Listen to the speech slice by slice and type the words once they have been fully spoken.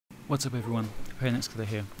What's up everyone, Technica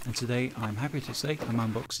here, and today I'm happy to say I'm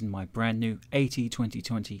unboxing my brand new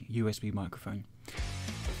AT2020 USB microphone.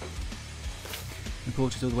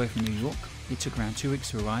 Imported all the way from New York, it took around 2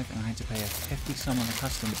 weeks to arrive and I had to pay a hefty sum on the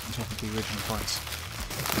customs on top of the original price.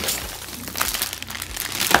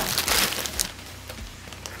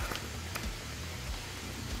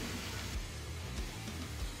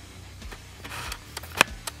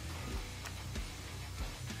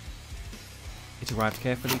 It arrived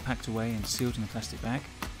carefully packed away and sealed in a plastic bag.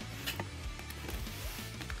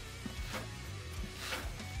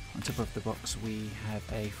 On top of the box we have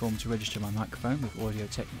a form to register my microphone with Audio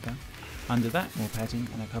Technica. Under that, more padding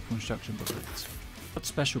and a couple instruction booklets. What's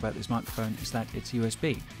special about this microphone is that it's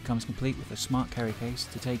USB. It comes complete with a smart carry case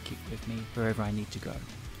to take it with me wherever I need to go.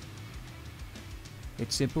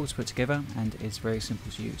 It's simple to put together and it's very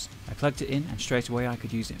simple to use. I plugged it in and straight away I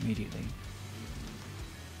could use it immediately.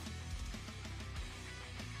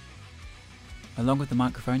 Along with the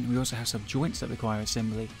microphone, we also have some joints that require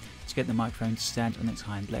assembly to get the microphone to stand on its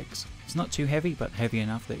hind legs. It's not too heavy, but heavy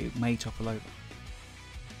enough that it may topple over.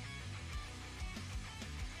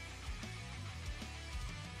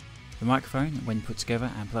 The microphone, when put together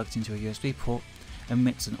and plugged into a USB port,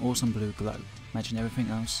 emits an awesome blue glow, matching everything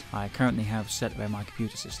else I currently have set around my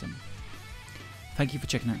computer system. Thank you for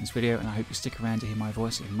checking out this video, and I hope you stick around to hear my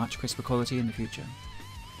voice in much crisper quality in the future.